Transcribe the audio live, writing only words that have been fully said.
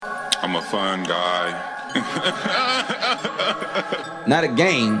I'm a fun guy. Not a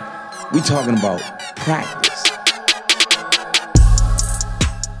game, we talking about practice.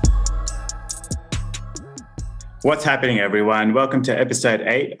 What's happening, everyone? Welcome to episode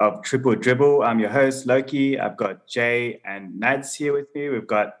 8 of Triple Dribble. I'm your host, Loki. I've got Jay and Nads here with me. We've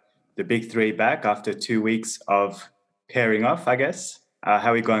got the big three back after 2 weeks of pairing off, I guess.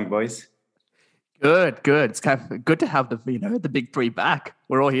 How are we going, boys? Good. It's kind of good to have the big three back.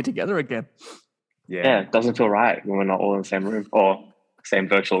 We're all here together again. Yeah, it doesn't feel right when we're not all in the same room or same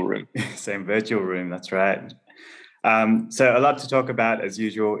virtual room. Same virtual room, that's right. So a lot to talk about as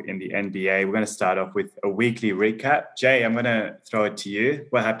usual in the NBA. We're going to start off with a weekly recap. Jay, I'm going to throw it to you.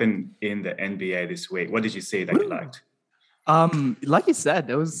 What happened in the NBA this week? What did you see that you liked? Like you said,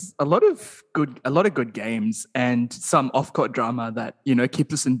 there was a lot of good games and some off-court drama that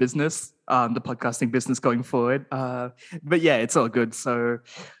keeps us in business, the podcasting business going forward. But yeah, it's all good. So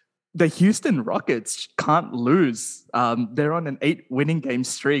the Houston Rockets can't lose. They're on an 8-winning game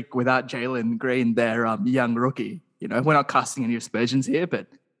streak without Jalen Green, their young rookie. We're not casting any aspersions here, but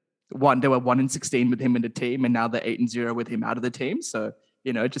they were 1-16 with him in the team, and now they're 8-0 with him out of the team. So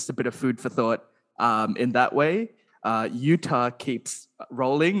just a bit of food for thought in that way. Utah keeps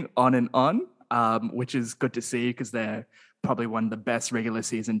rolling on and on, which is good to see because they're probably one of the best regular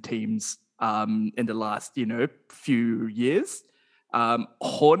season teams in the last few years.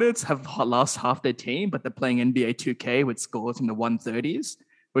 Hornets have lost half their team, but they're playing NBA 2K with scores in the 130s,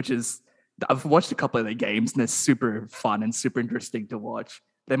 which is, I've watched a couple of their games and they're super fun and super interesting to watch.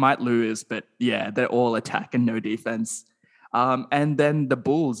 They might lose, but yeah, they're all attack and no defense. And then the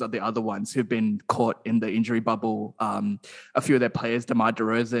Bulls are the other ones who've been caught in the injury bubble. A few of their players, DeMar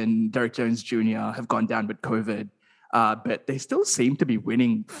DeRozan, Derrick Jones Jr., have gone down with COVID. But they still seem to be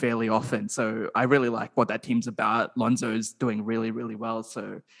winning fairly often. So I really like what that team's about. Lonzo's doing really, really well.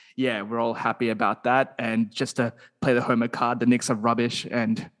 So yeah, we're all happy about that. And just to play the homer card, the Knicks are rubbish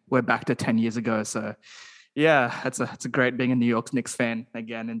and we're back to 10 years ago. So yeah, it's a great being a New York Knicks fan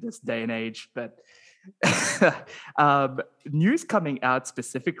again in this day and age. But news coming out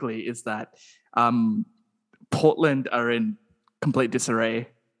specifically is that Portland are in complete disarray.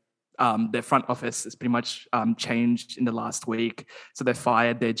 Their front office has pretty much changed in the last week. So they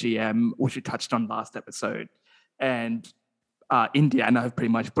fired their GM, which we touched on last episode. And Indiana have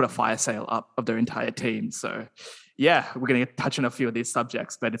pretty much put a fire sale up of their entire team. So yeah, we're going to touch on a few of these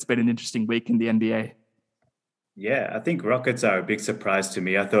subjects, but it's been an interesting week in the NBA. Yeah, I think Rockets are a big surprise to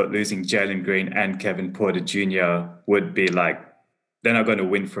me. I thought losing Jalen Green and Kevin Porter Jr. would be like, they're not going to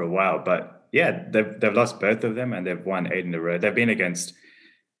win for a while. But yeah, they've lost both of them and they've won 8 in a row. They've been against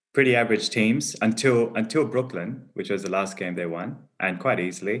pretty average teams until Brooklyn, which was the last game they won, and quite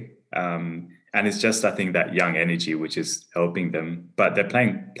easily. And it's just, I think, that young energy which is helping them. But they're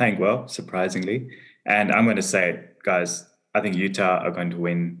playing well, surprisingly. And I'm going to say it, guys, I think Utah are going to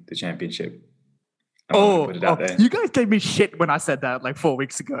win the championship. Put it out there. You guys gave me shit when I said that like 4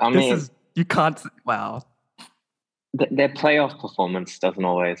 weeks ago. You can't. Wow. Their playoff performance doesn't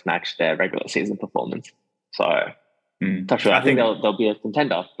always match their regular season performance. So, sure. I think they'll be a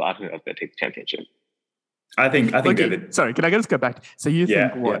contender, but I think they'll take the championship. I think. Okay, sorry, can I just go back? So you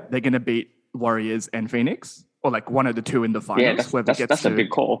think they're going to beat Warriors and Phoenix, or like one of the two in the finals? Yeah, that's a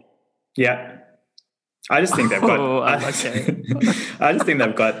big call. Yeah. I just think they've got. I just think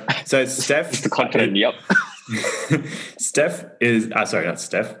they've got. So Steph. Just the confident. Yep.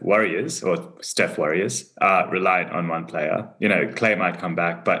 Warriors reliant on one player. Clay might come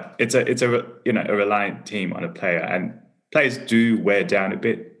back, but it's a reliant team on a player, and players do wear down a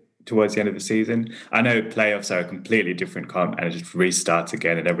bit towards the end of the season. I know playoffs are a completely different comp, and it just restarts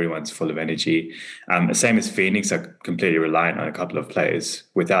again, and everyone's full of energy. Same as Phoenix are completely reliant on a couple of players.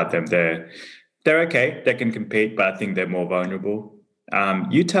 Without them, they're okay. They can compete, but I think they're more vulnerable.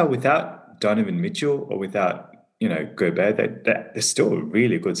 Utah, without Donovan Mitchell or without, Gobert, they're still a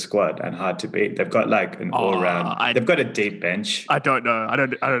really good squad and hard to beat. They've got like an all-round. They've got a deep bench. I don't know. I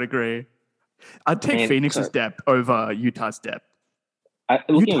don't agree. I'd take Phoenix's depth over Utah's depth.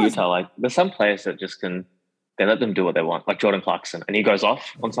 Looking at Utah, like there's some players that just they let them do what they want, like Jordan Clarkson, and he goes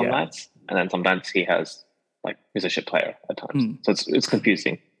off on some nights, and then sometimes he's a shit player at times. So it's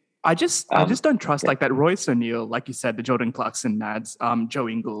confusing. I just don't trust like that. Royce O'Neal, like you said, the Jordan Clarkson Nads, Joe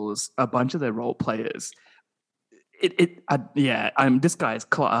Ingles, a bunch of their role players. This guy's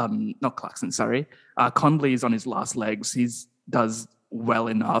not Clarkson, sorry. Conley's on his last legs. He does well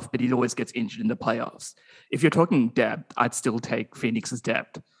enough, but he always gets injured in the playoffs. If you're talking depth, I'd still take Phoenix's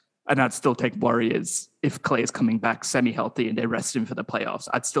depth, and I'd still take Warriors if Clay is coming back semi-healthy and they rest him for the playoffs.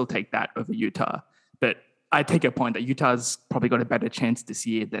 I'd still take that over Utah. But I take your point that Utah's probably got a better chance this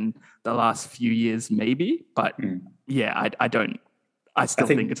year than the last few years, maybe. But yeah, I still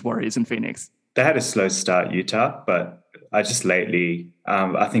think it's Warriors and Phoenix. They had a slow start, Utah, but I just lately,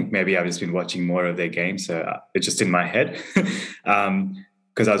 I think maybe I've just been watching more of their games, so it's just in my head.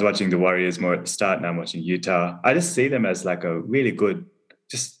 Because I was watching the Warriors more at the start, and I'm watching Utah. I just see them as like a really good,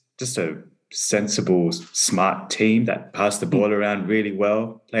 just a sensible, smart team that pass the ball around really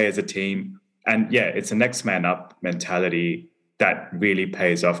well, play as a team. And yeah, it's a next man up mentality that really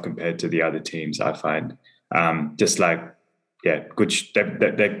pays off compared to the other teams, I find. Just like, yeah, good.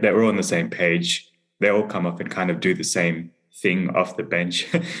 They're all on the same page. They all come up and kind of do the same thing off the bench,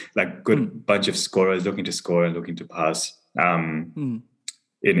 like good bunch of scorers looking to score and looking to pass.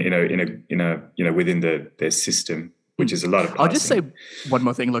 Within their system, which is a lot of passing. I'll just say one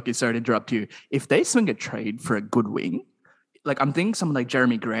more thing, Loki, sorry to interrupt you. If they swing a trade for a good wing, like I'm thinking someone like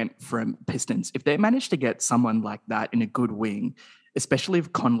Jeremy Grant from Pistons, if they manage to get someone like that in a good wing, especially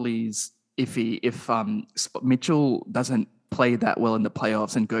if Conley's iffy, if Mitchell doesn't play that well in the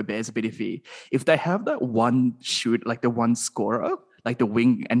playoffs and Gobert's a bit iffy, if they have that one shoot, like the one scorer, like the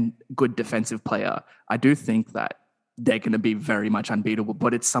wing and good defensive player, I do think that they're going to be very much unbeatable.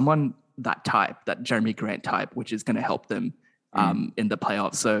 But it's someone that type, that Jeremy Grant type, which is going to help them in the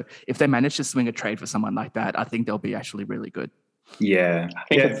playoffs. So if they manage to swing a trade for someone like that, I think they'll be actually really good. Yeah.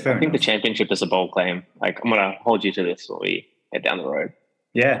 I think the championship is a bold claim. Like, I'm going to hold you to this when we head down the road.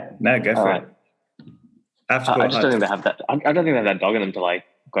 Yeah. No, go for it. I just don't think they have that. I don't think they have that dog in them to like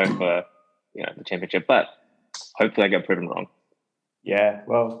go for, the championship, but hopefully I get proven wrong. Yeah.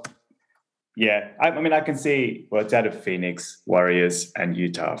 Well, yeah. I mean, I can see, it's out of Phoenix, Warriors, and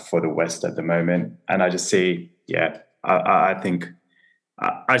Utah for the West at the moment. And I just see, I think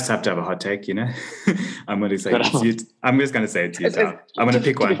I just have to have a hot take, I'm going to say I'm just going to say it's Utah. I'm going to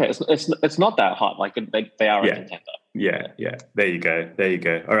pick one. It's not that hot. Like they are a contender. Yeah. There you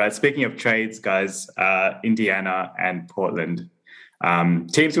go. All right. Speaking of trades, guys, Indiana and Portland,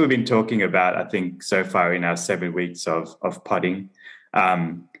 teams we've been talking about, I think, so far in our 7 weeks of potting,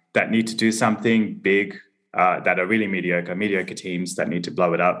 that need to do something big, that are really mediocre teams that need to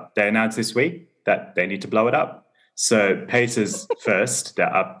blow it up. They announced this week that they need to blow it up. So Pacers first,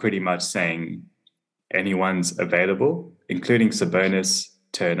 they're up pretty much saying anyone's available, including Sabonis,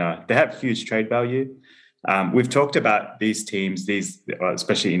 Turner. They have huge trade value. We've talked about these teams,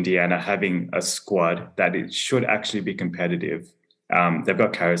 especially Indiana, having a squad that it should actually be competitive. They've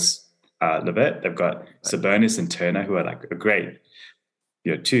got Caris LeVert, they've got Sabonis and Turner, who are like a great,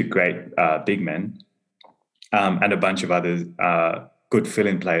 two great big men, and a bunch of other good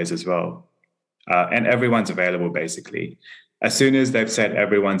fill-in players as well. And everyone's available, basically. As soon as they've said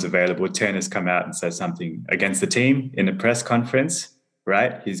everyone's available, Turner's come out and said something against the team in a press conference,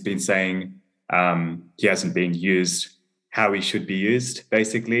 right? He's been saying he hasn't been used how he should be used,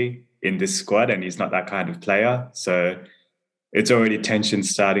 basically, in this squad, and he's not that kind of player. So it's already tension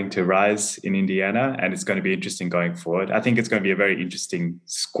starting to rise in Indiana, and it's going to be interesting going forward. I think it's going to be a very interesting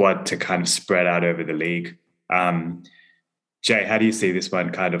squad to kind of spread out over the league. Jay, how do you see this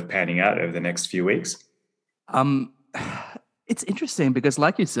one kind of panning out over the next few weeks? It's interesting because,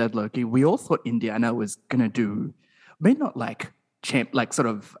 like you said, Loki, we all thought Indiana was going to do, maybe not like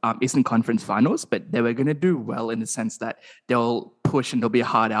Eastern Conference Finals, but they were going to do well in the sense that they'll push and they'll be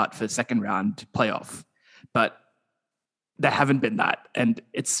hard out for second round playoff. But they haven't been that, and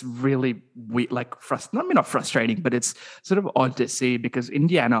it's really not frustrating, but it's sort of odd to see because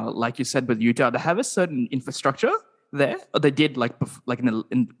Indiana, like you said with Utah, they have a certain infrastructure there, or they did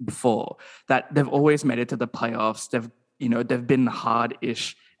before that. They've always made it to the playoffs. They've been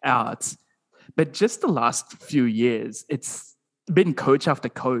hard-ish outs, but just the last few years, it's been coach after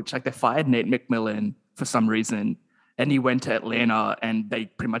coach. Like they fired Nate McMillan for some reason, and he went to Atlanta, and they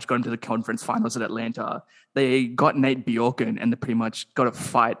pretty much got into the conference finals at Atlanta. They got Nate Bjorken, and they pretty much got a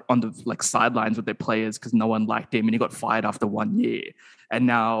fight on the sidelines with their players because no one liked him, and he got fired after 1 year. And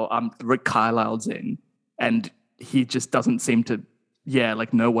now Rick Carlisle's in, and he just doesn't seem to,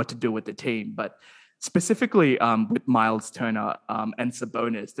 know what to do with the team. But specifically with Miles Turner and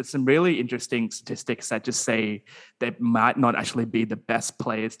Sabonis, there's some really interesting statistics that just say they might not actually be the best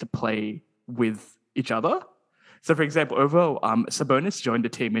players to play with each other. So, for example, overall, Sabonis joined the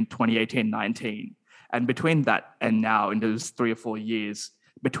team in 2018-19. And between that and now, in those 3 or 4 years,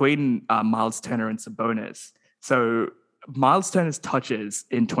 between Miles Turner and Sabonis, so Miles Turner's touches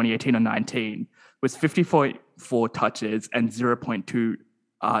in 2018 or 19 was 50.4 touches and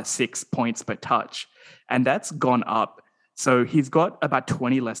 0.26 points per touch. And that's gone up. So he's got about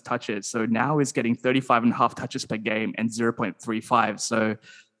 20 less touches. So now he's getting 35.5 touches per game and 0.35. So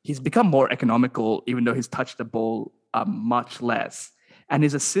he's become more economical, even though he's touched the ball much less. And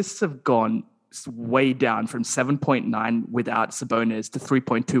his assists have gone way down from 7.9 without Sabonis to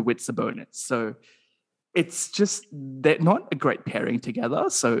 3.2 with Sabonis. So it's just, they're not a great pairing together.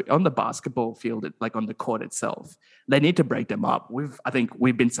 So on the basketball field, like on the court itself, they need to break them up. I think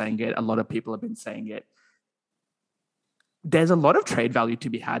we've been saying it. A lot of people have been saying it. There's a lot of trade value to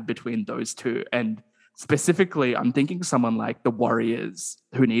be had between those two. And specifically, I'm thinking someone like the Warriors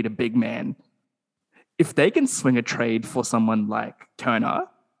who need a big man. If they can swing a trade for someone like Turner,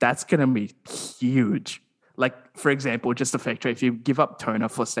 that's going to be huge. Like, for example, just a factor, if you give up Turner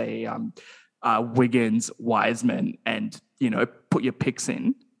for, say, Wiggins, Wiseman, and, put your picks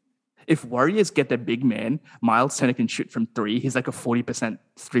in, if Warriors get their big man, Miles Turner can shoot from 3. He's like a 40%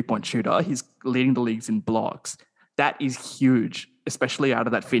 three-point shooter. He's leading the leagues in blocks. That is huge, especially out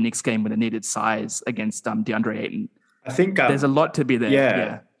of that Phoenix game when they needed size against DeAndre Ayton. I think there's a lot to be there.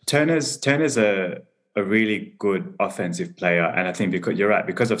 Yeah. Turner's a really good offensive player. And I think because you're right,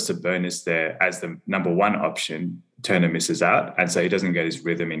 because of Sabonis there as the number one option, Turner misses out. And so he doesn't get his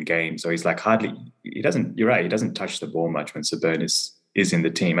rhythm in games. So he's like he doesn't touch the ball much when Sabonis is in the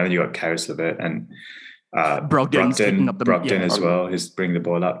team. And then you got Karis LeVert and Brogdon as well, who's bringing the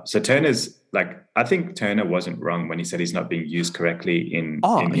ball up. So Turner's I think Turner wasn't wrong when he said he's not being used correctly in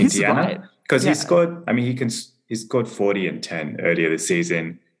Indiana. Because he scored, he scored 40 and 10 earlier this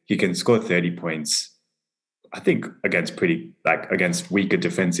season. He can score 30 points, I think, against weaker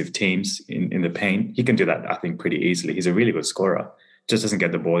defensive teams in the paint. He can do that, I think, pretty easily. He's a really good scorer. Just doesn't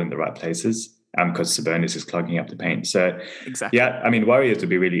get the ball in the right places because Sabonis is clogging up the paint. So, exactly. Yeah, Warriors would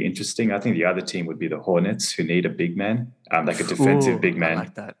be really interesting. I think the other team would be the Hornets, who need a big man, like a defensive big man.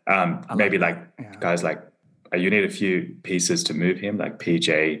 I like that. Guys like, you need a few pieces to move him, like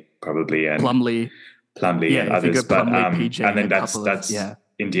PJ probably and Plumlee and others. Plumlee, PJ, and then that's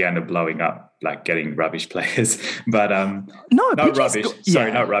Indiana blowing up, like getting rubbish players. But not rubbish.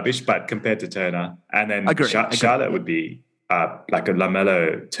 Not rubbish, but compared to Turner. And then Charlotte would be like a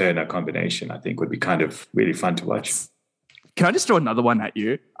LaMelo Turner combination, I think would be kind of really fun to watch. Can I just throw another one at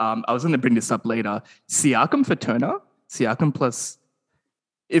you? I was going to bring this up later. Siakam for Turner. Siakam plus,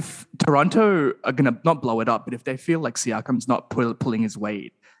 if Toronto are going to not blow it up, but if they feel like Siakam's not pulling his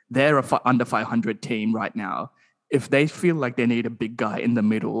weight, they're a under 500 team right now. If they feel like they need a big guy in the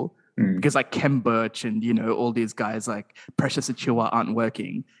middle, because like Kem Birch and, all these guys like Precious Achiuwa aren't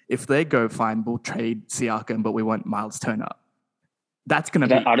working, if they go, fine, we'll trade Siakam, but we want Miles Turner. That's going to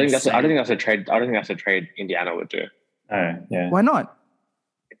be I don't think that's a trade Indiana would do. Yeah. Why not?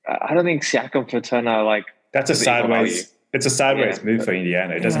 I don't think Siakam for Turner, that's a sideways. It's a sideways move for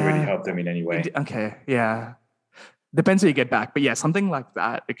Indiana. It doesn't really help them in any way. Okay, yeah. Depends who you get back. But yeah, something like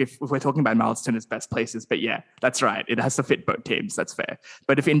that. Like if we're talking about Miles Turner's best places, but yeah, that's right. It has to fit both teams. That's fair.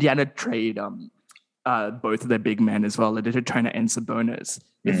 But if Indiana trade both of their big men as well, they're trying to end Sabonis.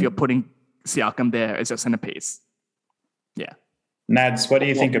 If you're putting Siakam there as your centerpiece. Yeah. Nads, what do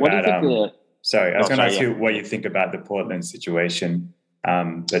you think about... I was going to ask you what you think about the Portland situation.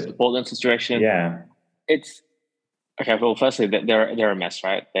 The Portland situation? Yeah. It's... Okay, well, firstly, they're a mess,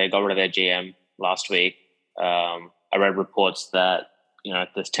 right? They got rid of their GM last week. I read reports that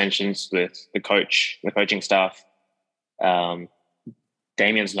there's tensions with the coaching staff.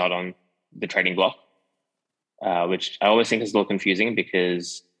 Damian's not on the trading block, which I always think is a little confusing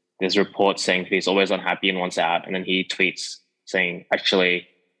because there's reports saying he's always unhappy and wants out, and then he tweets saying, "Actually,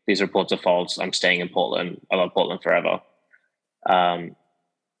 these reports are false. I'm staying in Portland. I love Portland forever."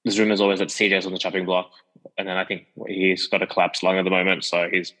 There's rumors always that CJ's on the chopping block, and then I think he's got a collapsed lung at the moment, so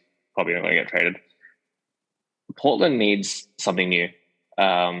he's probably not going to get traded. Portland needs something new.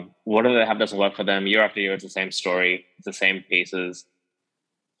 Whatever they have doesn't work for them. Year after year, it's the same story. It's the same pieces.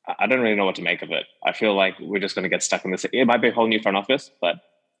 I don't really know what to make of it. I feel like we're just going to get stuck in this. It might be a whole new front office, but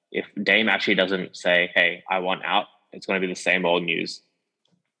if Dame actually doesn't say, "Hey, I want out," it's going to be the same old news.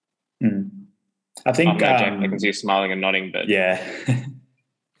 I think I can see you smiling and nodding, but yeah.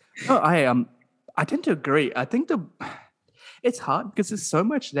 No, I tend to agree. I think it's hard because there's so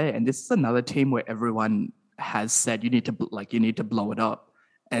much there, and this is another team where everyone has said you need to blow it up,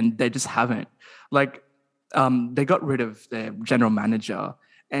 and they just haven't. They got rid of their general manager,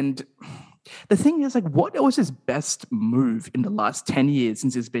 and the thing is, what was his best move in the last 10 years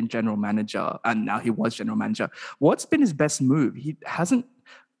since he's been general manager, and now he was general manager? What's been his best move? He hasn't.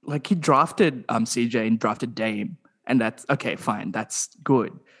 He drafted CJ and drafted Dame, and that's okay, fine, that's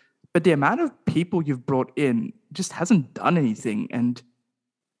good. But the amount of people you've brought in just hasn't done anything. And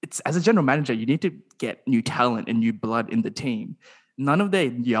it's, as a general manager, you need to get new talent and new blood in the team. None of their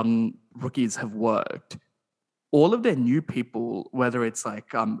young rookies have worked. all of their new people, whether it's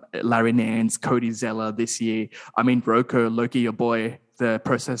like Larry Nance, Cody Zeller this year, I mean, Roko, Loki, your boy, the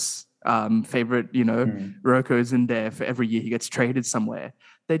process favorite, Roko is in there for every year he gets traded somewhere.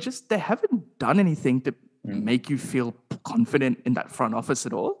 They haven't done anything to make you feel confident in that front office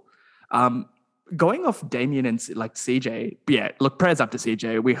at all. Going off Damien and like CJ, yeah, look, prayers up to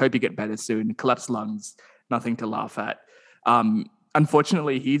CJ. We hope you get better soon. Collapsed lungs, nothing to laugh at.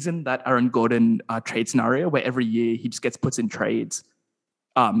 Unfortunately, he's in that Aaron Gordon trade scenario where every year he just gets put in trades.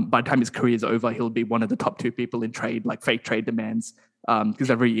 By the time his career is over, he'll be one of the top 2 people in trade, like fake trade demands,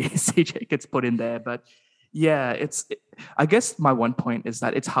 because every year CJ gets put in there. But yeah, I guess my one point is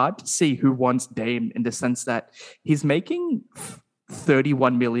that it's hard to see who wants Dame in the sense that he's making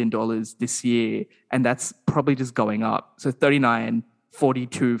 $31 million this year, and that's probably just going up. So 39,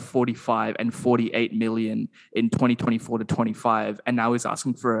 42, 45, and 48 million in 2024 to 25, and now he's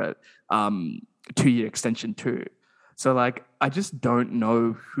asking for a 2-year extension too. So like, I just don't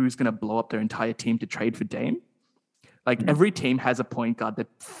know who's going to blow up their entire team to trade for Dame. Like every team has a point guard they're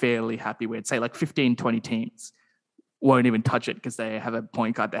fairly happy with. Say like 15, 20 teams won't even touch it because they have a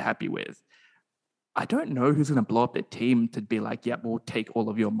point guard they're happy with. I don't know who's going to blow up their team to be like, yeah, we'll take all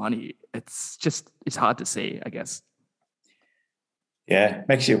of your money. It's hard to see, I guess. Yeah,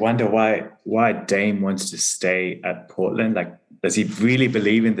 makes you wonder why Dame wants to stay at Portland. Like, does he really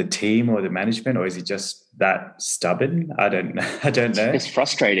believe in the team or the management, or is he just that stubborn? I don't know. It's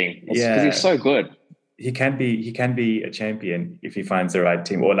frustrating. Because he's so good. He can be a champion if he finds the right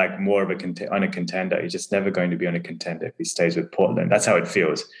team, or like more of a contender. He's just never going to be on a contender if he stays with Portland. That's how it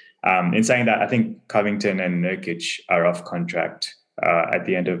feels. In saying that, I think Covington and Nurkic are off contract at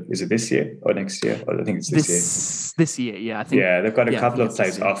the end of, is it this year or next year? Or I think it's this year. This year, yeah. I think. Yeah, they've got a couple of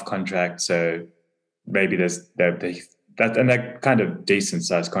players off contract, so maybe they're kind of decent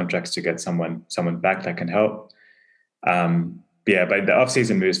sized contracts to get someone back that can help. But the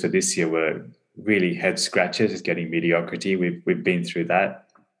off-season moves for this year were really head scratchers. It's getting mediocrity. We've been through that.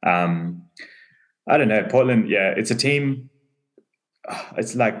 I don't know. Portland, yeah, it's a team.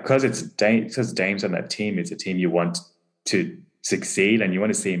 It's like because Dame's on that team, it's a team you want to succeed and you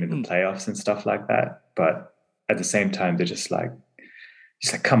want to see him in the playoffs and stuff like that. But at the same time, they're just like,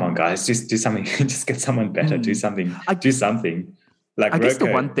 come on, guys, just do something. Just get someone better. Do something. Do something. Like I guess the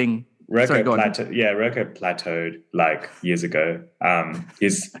one thing. Roko plateaued like years ago.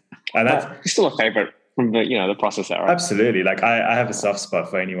 He's still a favorite from the process era. Absolutely. Like I have a soft spot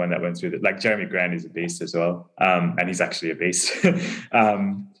for anyone that went through that. Like Jeremy Grant is a beast as well. And he's actually a beast.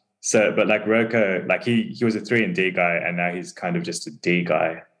 But like Roko, like he was a 3 and D guy, and now he's kind of just a D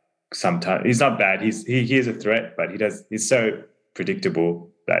guy. Sometimes he's not bad. He is a threat, but he's so predictable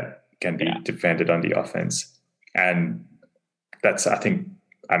that can be defended on the offense. And that's,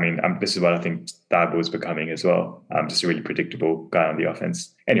 this is what I think Thibault is becoming as well. Just a really predictable guy on the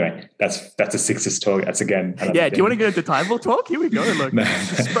offense. Anyway, that's a Sixers talk. That's again. Yeah. Do you want to get into Thibault talk? Here we go. Look, no.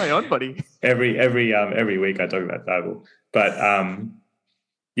 Spray on, buddy. Every week I talk about Thibault, but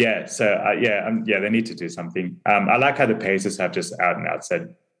they need to do something. I like how the Pacers have just out and out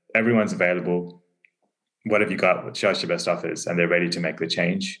said everyone's available. What have you got? Show us your best offers, and they're ready to make the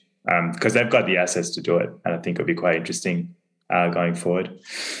change because they've got the assets to do it, and I think it'll be quite interesting. Going forward.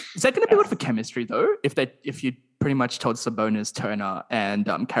 Is that going to be good for chemistry though? If you pretty much told Sabonis, Turner, and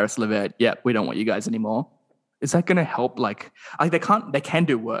Karis LeVert, we don't want you guys anymore. Is that going to help? Like they can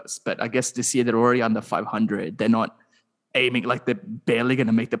do worse, but I guess this year they're already under 500. They're not aiming, like they're barely going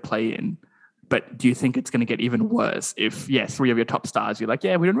to make the play in. But do you think it's going to get even worse if 3 of your top stars, you're like, we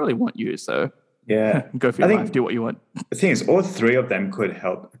don't really want you, so go for your life, do what you want. The thing is, all 3 of them could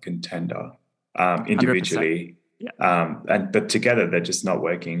help a contender individually. 100%. Yeah. But together they're just not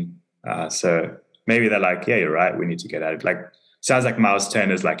working. So maybe they're like, you're right, we need to get out of it. Like, sounds like Miles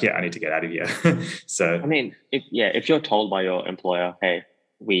Turner's like, I need to get out of here. So I mean, if you're told by your employer, hey,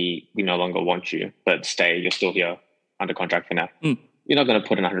 we no longer want you, but stay, you're still here under contract for now. You're not going to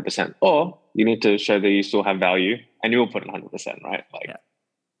put in 100%, or you need to show that you still have value, and you will put in 100%, right?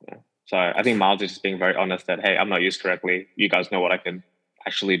 So I think Miles is just being very honest that, hey, I'm not used correctly. You guys know what I can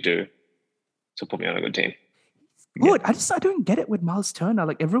actually do, so put me on a good team. Good. I don't get it with Miles Turner.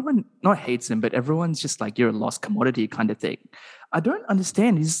 Like everyone not hates him, but everyone's just like, you're a lost commodity kind of thing. I don't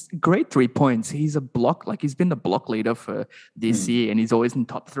understand. He's great 3 points. He's a block, like he's been the block leader for this year, and he's always in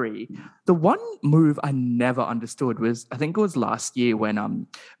top 3. The one move I never understood was, I think it was last year when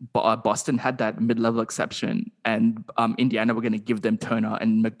Boston had that mid-level exception, and Indiana were going to give them Turner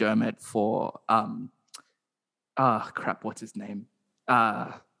and McDermott for what's his name?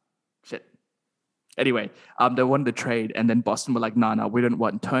 Anyway, they wanted to trade, and then Boston were like, no, we don't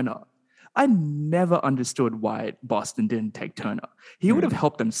want Turner. I never understood why Boston didn't take Turner. He would have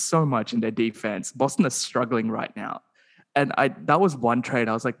helped them so much in their defense. Boston is struggling right now. And that was one trade.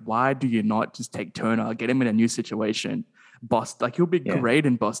 I was like, why do you not just take Turner, get him in a new situation? Boston, like he'll be great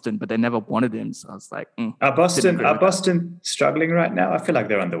in Boston, but they never wanted him. So I was like, Are Boston struggling right now? I feel like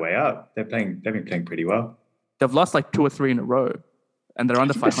they're on the way up. They've been playing pretty well. They've lost like 2 or 3 in a row, and they're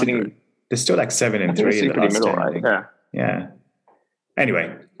under 500. They're still like 7-3 in the last 10, right? Yeah.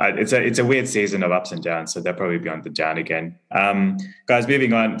 Anyway, it's a weird season of ups and downs, so they'll probably be on the down again. Guys,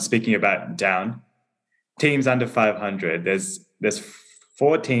 moving on. Speaking about down teams under 500, there's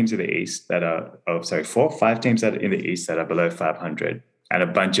 4 teams in the East that are 5 teams that are in the East that are below 500, and a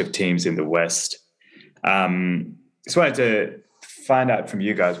bunch of teams in the West. Just wanted to find out from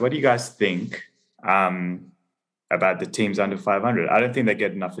you guys, what do you guys think about the teams under 500? I don't think they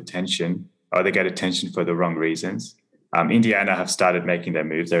get enough attention, or they get attention for the wrong reasons. Indiana have started making their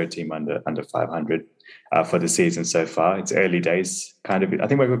moves. They're a team under 500 for the season so far. It's early days, kind of. I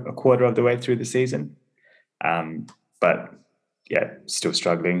think we're a quarter of the way through the season, but yeah, still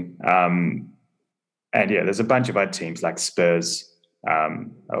struggling. And yeah, there's a bunch of other teams like Spurs,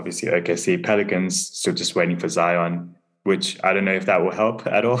 obviously OKC, Pelicans, still just waiting for Zion, which I don't know if that will help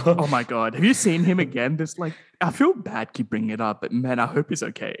at all. Oh my God. Have you seen him again? I feel bad keep bringing it up, but man, I hope he's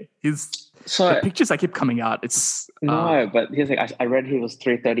okay. The pictures that keep coming out, it's... No, but he's like, I read he was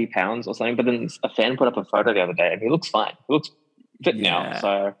 330 pounds or something, but then a fan put up a photo the other day and he looks fine. He looks fit now,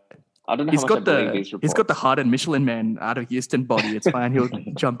 so... I don't know how much I believe these reports. He's got the hardened Michelin Man out of Houston body. It's fine. He'll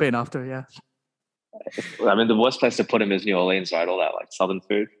jump in after, yeah. I mean, the worst place to put him is New Orleans, right? All that like Southern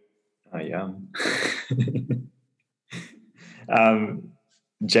food. Oh, yeah.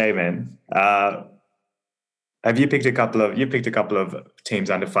 J-Man, have you picked a couple of teams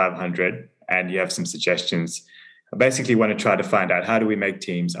under 500 and you have some suggestions? I basically want to try to find out, how do we make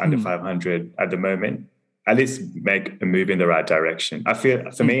teams under 500 at the moment at least make a move in the right direction? I feel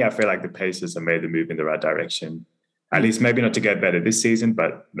like the Pacers have made the move in the right direction, at least maybe not to get better this season,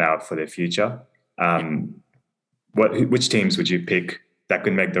 but now for their future. Which teams would you pick that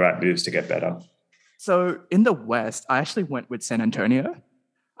could make the right moves to get better? So in the West, I actually went with San Antonio.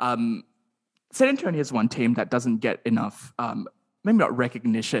 San Antonio is one team that doesn't get enough, maybe not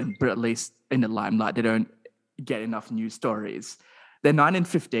recognition, but at least in the limelight. They don't get enough news stories. They're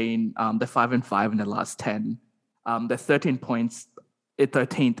 9-15. They're 5-5 in the last 10. They're 13 points,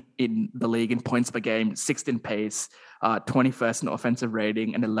 13th in the league in points per game, 6th in pace, 21st in offensive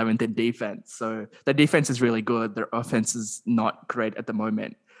rating, and 11th in defense. So their defense is really good. Their offense is not great at the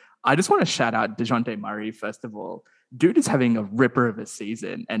moment. I just want to shout out DeJounte Murray, first of all. Dude is having a ripper of a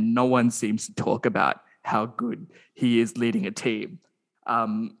season, and no one seems to talk about how good he is leading a team.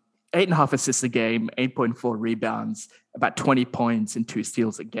 8.5 assists a game, 8.4 rebounds, about 20 points and 2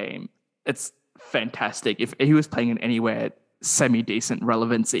 steals a game. It's fantastic. If he was playing in anywhere semi-decent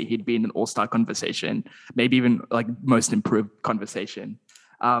relevancy, he'd be in an all-star conversation, maybe even like most improved conversation.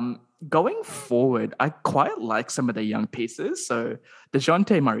 Going forward, I quite like some of the young pieces. So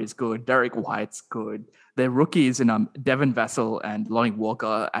DeJounte Murray's good. Derek White's good. Their rookies in Devin Vassell and Lonnie Walker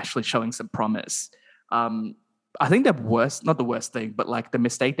are actually showing some promise. I think not the worst thing, but like the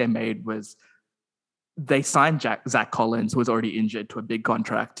mistake they made was they signed Zach Collins, who was already injured, to a big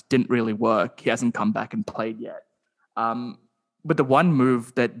contract. Didn't really work. He hasn't come back and played yet. But the one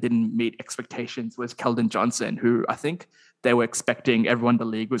move that didn't meet expectations was Keldon Johnson, who I think everyone in the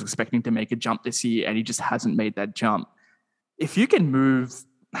league was expecting to make a jump this year, and he just hasn't made that jump. If you can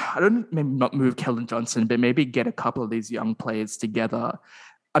maybe not move Keldon Johnson, but maybe get a couple of these young players together.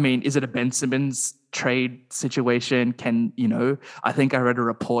 I mean, is it a Ben Simmons trade situation? I think I read a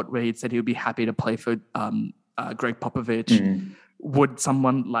report where he said he would be happy to play for Greg Popovich. Would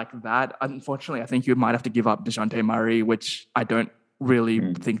someone like that? Unfortunately, I think you might have to give up DeJounte Murray, which I don't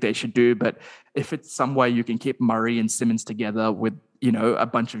really think they should do. But if it's some way you can keep Murray and Simmons together with, a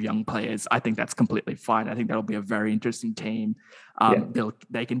bunch of young players, I think that's completely fine. I think that'll be a very interesting team.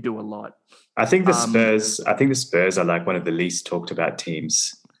 They can do a lot. I think the Spurs are like one of the least talked about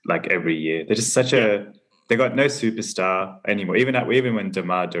teams. Like every year, they're just they got no superstar anymore. Even when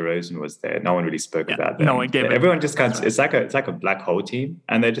DeMar DeRozan was there, no one really spoke about them. No one gave everyone just kind of, it's like a black hole team,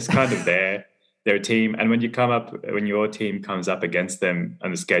 and they're just kind of there. They're a team, and when your team comes up against them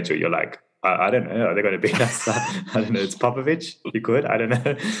on the schedule, you're like, I don't know, are they going to beat us? I don't know. It's Popovich. You could. I don't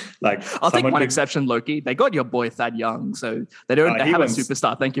know. Like, I'll take one exception, Loki. They got your boy Thad Young, so they don't. They have a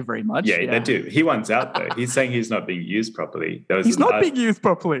superstar. Thank you very much. Yeah, they do. He wants out though. He's saying he's not being used properly. He's not being used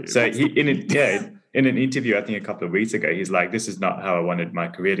properly. So in an interview, I think a couple of weeks ago, he's like, "This is not how I wanted my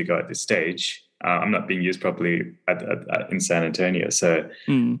career to go at this stage." I'm not being used properly in San Antonio. So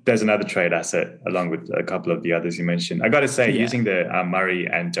there's another trade asset along with a couple of the others you mentioned. I got to say, using the Murray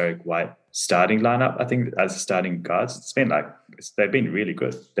and Derek White starting lineup, I think as starting guards, they've been really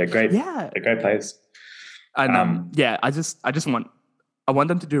good. They're great. Yeah, they're great players. And I want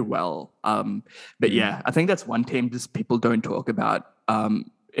them to do well. But yeah, I think that's one team just people don't talk about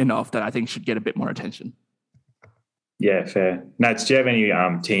enough that I think should get a bit more attention. Yeah, fair. Nats, do you have any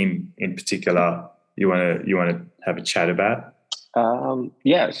team in particular you want to have a chat about?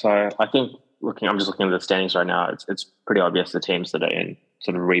 So I think I'm just looking at the standings right now. It's pretty obvious the teams that are in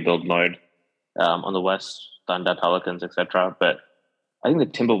sort of rebuild mode on the West, Thunder, Pelicans, etc. But I think the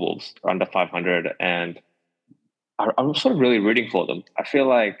Timberwolves are under 500, and I'm sort of really rooting for them. I feel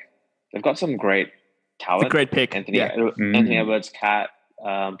like they've got some great talent. It's a great pick. Anthony Edwards, Cat,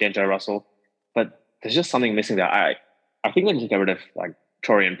 D'Angelo Russell, but there's just something missing there. I think they need to get rid of like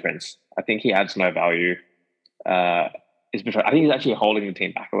Taurean Prince. I think he adds no value. I think he's actually holding the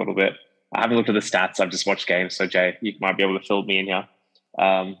team back a little bit. I haven't looked at the stats. I've just watched games. So Jay, you might be able to fill me in here.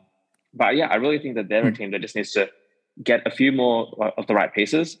 But yeah, I really think that they're a team that just needs to get a few more of the right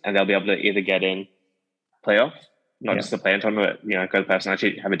pieces, and they'll be able to either get in playoff, not just the play-in tournament, but go to the playoffs and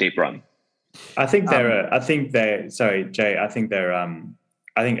actually have a deep run. I think Sorry, Jay.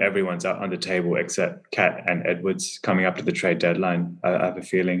 I think everyone's on the table except Cat and Edwards coming up to the trade deadline. I have a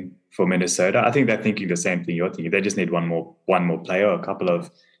feeling for Minnesota. I think they're thinking the same thing you're thinking. They just need one more player, or a couple of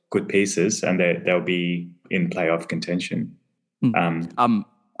good pieces, and they'll be in playoff contention.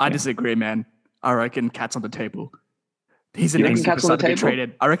 I disagree, man. I reckon Cat's on the table. He's the You next reckon Cat's on superstar the to be table?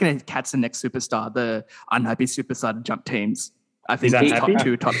 traded. I reckon Cat's the next superstar, the unhappy superstar to jump teams. I think He's he's unhappy? top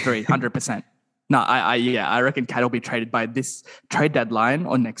 2, top 3, 100%. No, I reckon Cat will be traded by this trade deadline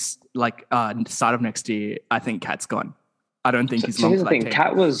or start of next year. I think Cat's gone. I don't think he's So long here's for the that thing. team.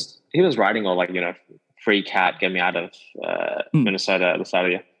 Cat was riding all free Cat, get me out of Minnesota at the start of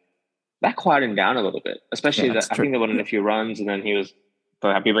the year. That quieted him down a little bit, especially Yeah, that's I true. think they wanted a few runs and then he was so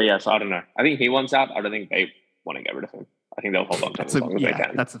happy. But yeah, so I don't know. I think he wants out. I don't think they want to get rid of him. I think they'll hold on to him as long as they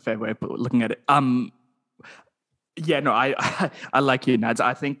can. That's a fair way of looking at it. I like you, Nads.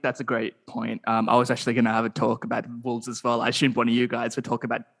 I think that's a great point. I was actually going to have a talk about Wolves as well. I assumed one of you guys would talk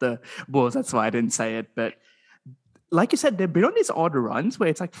about the Wolves. That's why I didn't say it. But like you said, they've been on these odd runs where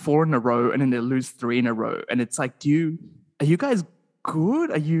it's like 4 in a row and then they lose 3 in a row. And it's like, are you guys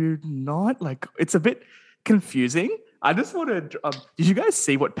good? Are you not? Like, it's a bit confusing. I just want to. Did you guys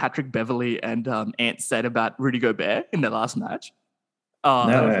see what Patrick Beverley and Ant said about Rudy Gobert in their last match? Oh,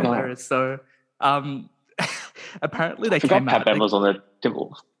 No. that was hilarious. So, apparently they I forgot came Pat out. Bev was on the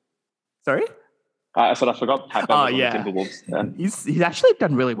Timberwolves. Sorry? I said I forgot Pat Bev was yeah. on the Timberwolves. Yeah. He's actually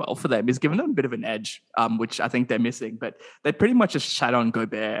done really well for them. He's given them a bit of an edge, which I think they're missing. But they pretty much just shat on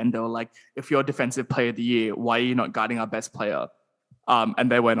Gobert and they were like, if you're defensive player of the year, why are you not guarding our best player?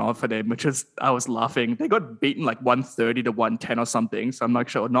 And they went on for them, I was laughing. They got beaten like 130 to 110 or something. So I'm not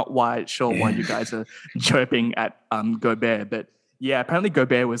sure why you guys are chirping at Gobert. But yeah, apparently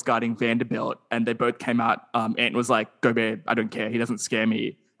Gobert was guarding Vanderbilt and they both came out. Ant was like, Gobert, I don't care. He doesn't scare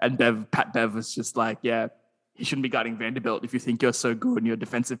me. And Pat Bev was just like, yeah, he shouldn't be guarding Vanderbilt. If you think you're so good and you're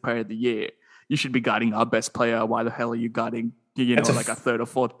defensive player of the year, you should be guarding our best player. Why the hell are you guarding, like a third or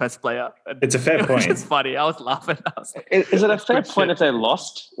fourth best player? And it's a fair point. It's funny. I was laughing. Is it a fair point if they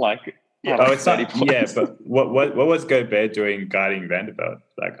lost? It's not. Yeah, but what was Gobert doing guarding Vanderbilt?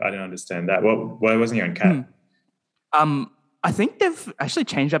 Like, I don't understand that. Why wasn't he on Cat? I think they've actually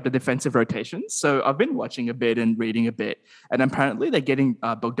changed up the defensive rotations. So I've been watching a bit and reading a bit, and apparently they're getting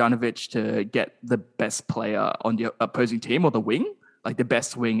Bogdanovic to get the best player on the opposing team or the wing, like the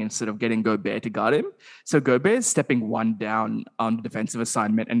best wing, instead of getting Gobert to guard him. So Gobert is stepping one down on the defensive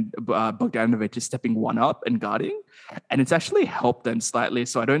assignment, and Bogdanovic is stepping one up and guarding, and it's actually helped them slightly.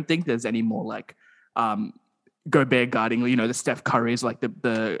 So I don't think there's any more like Gobert guarding, the Steph Curry's, like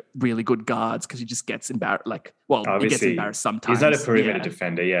the really good guards, because he just gets embarrassed. He gets embarrassed sometimes. He's not a perimeter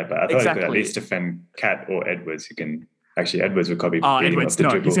defender, but I thought he could at least defend Cat or Edwards. Who can actually Edwards would probably. Edwards,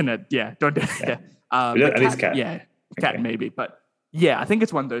 no, he's in it. Yeah, don't do it. At least Cat. Yeah, Cat maybe, but yeah, I think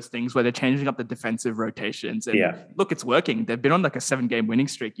it's one of those things where they're changing up the defensive rotations. And look, it's working. They've been on like a 7-game winning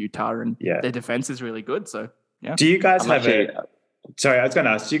streak, Utah, and their defense is really good. So yeah. Do you guys Sorry, I was going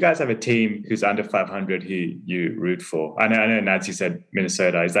to ask, do you guys have a team who's under 500 who you root for? I know Nancy said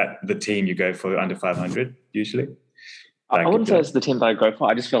Minnesota. Is that the team you go for under 500 usually? I wouldn't say it's the team that I go for.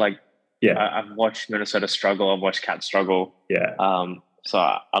 I just feel like I've watched Minnesota struggle. I've watched Cat struggle. Yeah. So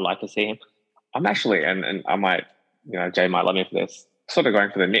I like to see him. I'm actually, and I might, Jay might love me for this, sort of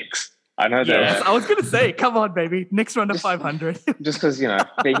going for the Knicks. I know that. Yes, I was gonna say, come on, baby, Knicks run to 500. Just because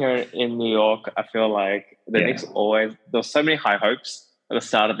being here in New York, I feel like the Knicks there's so many high hopes at the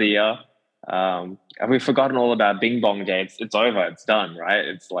start of the year, and we've forgotten all about Bing Bong Day. It's over. It's done. Right?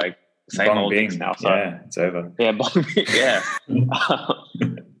 It's like same Bong old Bing. Knicks now. So It's over. yeah, Bong Bing. Yeah.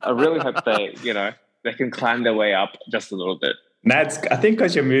 I really hope they can climb their way up just a little bit. Nad's, I think,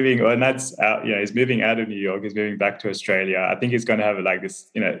 because you're moving, or Nad's out, he's moving out of New York. He's moving back to Australia. I think he's going to have like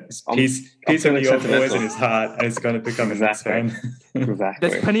this, piece of New York always in his heart, and it's going to become a Knicks fan. Exactly.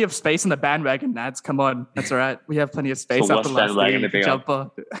 There's plenty of space in the bandwagon, Nads. Come on, that's all right. We have plenty of space So up the last league.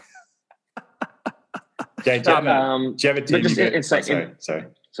 Jumper. Jay, do you have a team?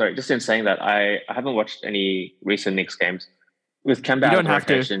 Sorry, just in saying that, I haven't watched any recent Knicks games. With Kemba out of the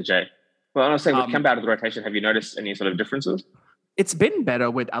rotation, Jay. Well, I was saying, with Kemba out of the rotation, have you noticed any sort of differences? It's been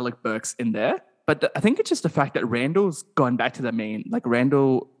better with Alec Burks in there, but I think it's just the fact that Randall's gone back to the main. Like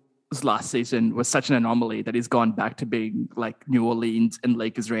Randall's last season was such an anomaly that he's gone back to being like New Orleans and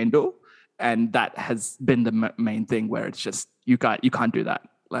Lakers Randall, and that has been the main thing where it's just you can't do that.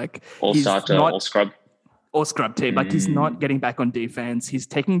 Like all starter, all scrub. Or scrub team. Like he's not getting back on defense. He's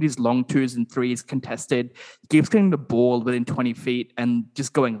taking these long 2s and 3s contested. He keeps getting the ball within 20 feet and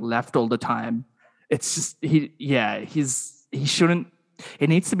just going left all the time. It's just he shouldn't. He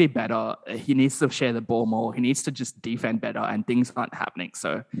needs to be better. He needs to share the ball more. He needs to just defend better, and things aren't happening.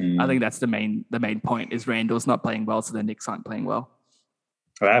 So I think that's the main point is Randall's not playing well, so the Knicks aren't playing well.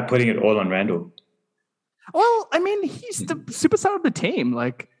 I'm putting it all on Randall. Well, I mean, he's the superstar of the team.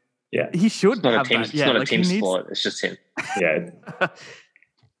 Like. Yeah, he should have that. It's not a team sport. It's just him. Yeah,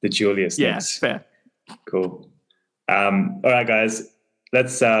 the Julius. Yeah, fair. Cool. All right, guys,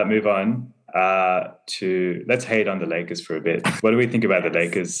 let's move on let's hate on the Lakers for a bit. What do we think about the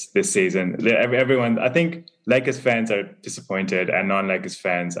Lakers this season? Everyone, I think Lakers fans are disappointed, and non-Lakers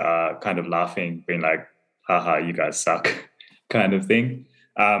fans are kind of laughing, being like, "Haha, you guys suck," kind of thing.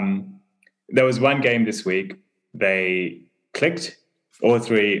 There was one game this week they clicked. All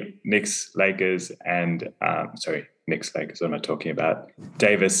three Knicks, Lakers, and Knicks, Lakers. What am I talking about?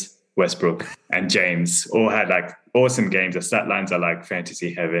 Davis, Westbrook, and James all had like awesome games. The stat lines are like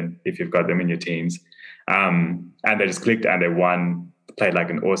fantasy heaven if you've got them in your teams. And they just clicked and they won, played like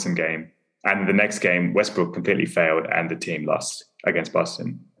an awesome game. And the next game, Westbrook completely failed and the team lost against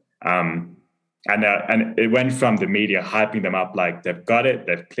Boston. And it went from the media hyping them up like they've got it,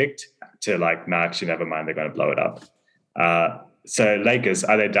 they've clicked, to like, no, actually, never mind, they're going to blow it up. So Lakers,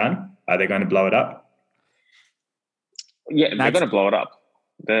 are they done? Are they going to blow it up? Yeah, they're going to blow it up.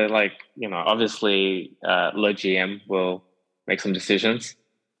 They're like, obviously Low GM will make some decisions.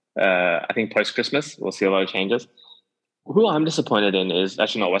 I think post-Christmas, we'll see a lot of changes. Who I'm disappointed in is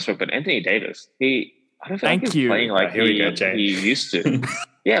actually not Westbrook, but Anthony Davis. I don't feel like he's playing like he used to.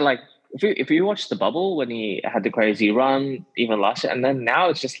 Yeah, like if you watch the bubble when he had the crazy run, even last year, and then now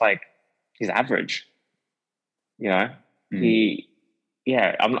it's just like he's average. He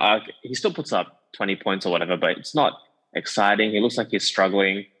still puts up 20 points or whatever, but it's not exciting. He looks like he's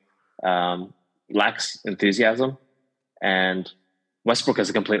struggling, lacks enthusiasm. And Westbrook is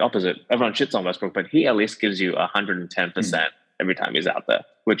a complete opposite. Everyone shits on Westbrook, but he at least gives you 110% every time he's out there,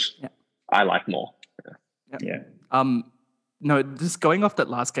 which I like more. Yeah. No, just going off that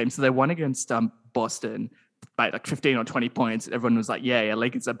last game. So they won against Boston by like 15 or 20 points. Everyone was like, yeah,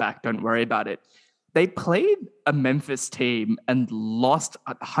 Lakers are back. Don't worry about it. They played a Memphis team and lost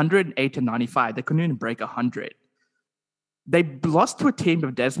 108-95. They couldn't even break 100. They lost to a team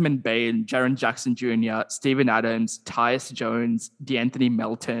of Desmond Bane, Jaren Jackson Jr., Steven Adams, Tyus Jones, DeAnthony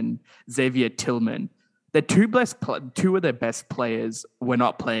Melton, Xavier Tillman. Two of their best players were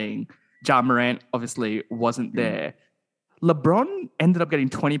not playing. Ja Morant obviously wasn't there. LeBron ended up getting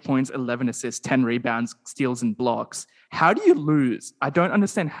 20 points, 11 assists, 10 rebounds, steals, and blocks. How do you lose? I don't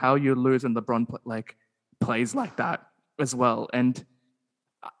understand how you lose when LeBron plays like that as well. And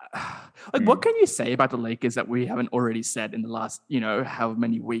what can you say about the Lakers that we haven't already said in the last, how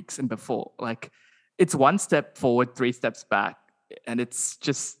many weeks and before? Like, it's one step forward, 3 steps back, and it's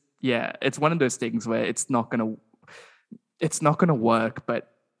just, it's one of those things where it's not gonna work.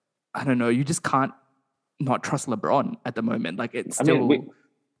 But I don't know. You just can't not trust LeBron at the moment. Like, it's still.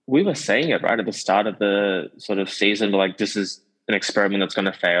 We were saying it right at the start of the sort of season, like this is an experiment that's going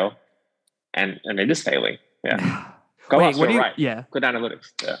to fail, and it is failing. Yeah. Good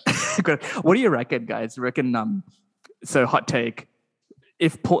analytics. Yeah. Good. What do you reckon, guys? Reckon so hot take.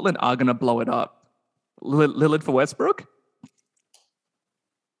 If Portland are going to blow it up, Lillard for Westbrook?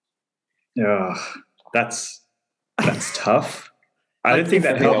 Yeah, that's tough. I don't think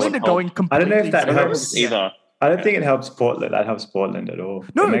that helps. I don't know if that helps either. I don't think it helps Portland. That helps Portland at all.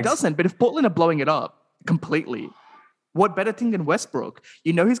 No, it doesn't. But if Portland are blowing it up completely, what better thing than Westbrook?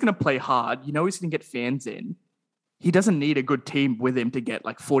 You know he's going to play hard. You know he's going to get fans in. He doesn't need a good team with him to get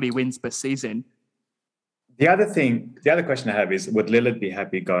like 40 wins per season. The other question I have is, would Lillard be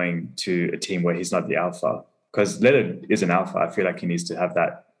happy going to a team where he's not the alpha? Because Lillard is an alpha. I feel like he needs to have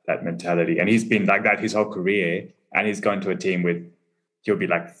that mentality. And he's been like that his whole career. And he's going to a team with, he'll be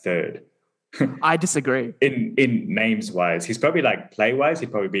like third. I disagree. In names wise, he's probably like play wise,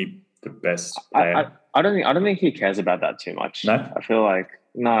 he'd probably be the best player. I don't think he cares about that too much. No? I feel like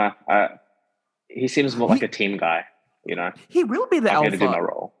he seems more like a team guy. You know, he will be the I'm alpha. going to do my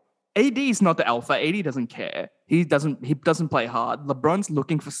role. AD is not the alpha. AD doesn't care. He doesn't play hard. LeBron's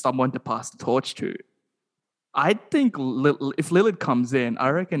looking for someone to pass the torch to. I think if Lillard comes in, I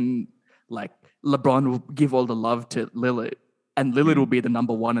reckon like LeBron will give all the love to Lillard, and Lillard will be the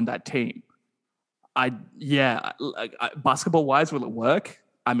number one in that team. Basketball wise, will it work?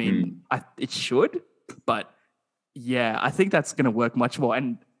 I mean, it should, but yeah, I think that's going to work much more.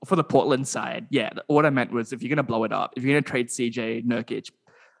 And for the Portland side, what I meant was if you're going to blow it up, if you're going to trade CJ, Nurkic,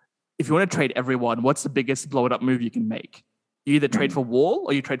 if you want to trade everyone, what's the biggest blow it up move you can make? You either trade for Wall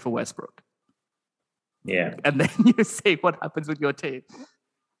or you trade for Westbrook. Yeah. And then you see what happens with your team.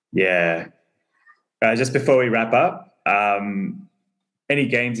 Yeah. Just before we wrap up, any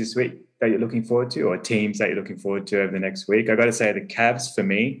games this week that you're looking forward to, or teams that you're looking forward to over the next week? I got to say the Cavs for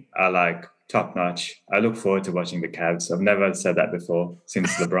me are like top notch. I look forward to watching the Cavs. I've never said that before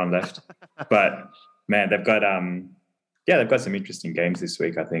since LeBron left, but man, they've got some interesting games this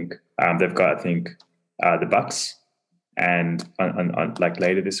week. I think they've got the Bucks and on like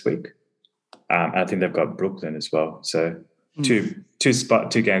later this week. I think they've got Brooklyn as well. So two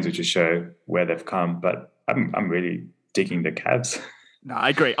games which will show where they've come. But I'm really digging the Cavs. No, I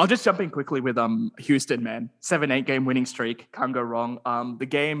agree. I'll just jump in quickly with Houston, man. 7-8 game winning streak. Can't go wrong. The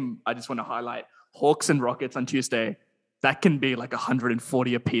game I just want to highlight, Hawks and Rockets on Tuesday. That can be like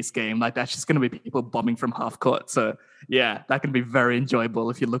 140 a piece game. Like that's just going to be people bombing from half court. So yeah, that can be very enjoyable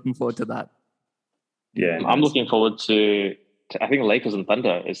if you're looking forward to that. Yeah, I'm looking forward to I think Lakers and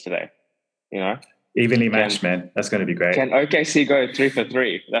Thunder is today. You know, evenly matched, man. That's going to be great. Can OKC go 3 for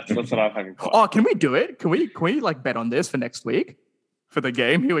 3? That's what I'm having for. Oh, can we do it? Can we like bet on this for next week for the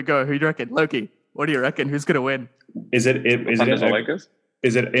game? Here we go. Who do you reckon, Loki? What do you reckon? Who's going to win? Is it in Lakers?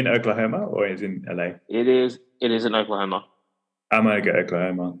 Is it in Oklahoma or is it in LA? It is in Oklahoma. I'm going to go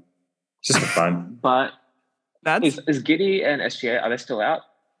Oklahoma. Just for fun. But is Giddy and SGA, are they still out?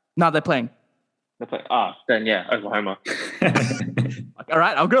 No, they're playing. Then yeah, Oklahoma. All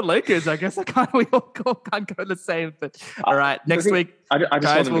right, I'll go Lakers. I guess we all can't go the same. But all right, next week, I just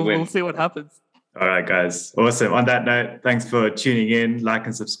guys, want to win. We'll see what happens. All right, guys. Awesome. On that note, thanks for tuning in. Like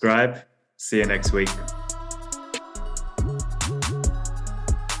and subscribe. See you next week.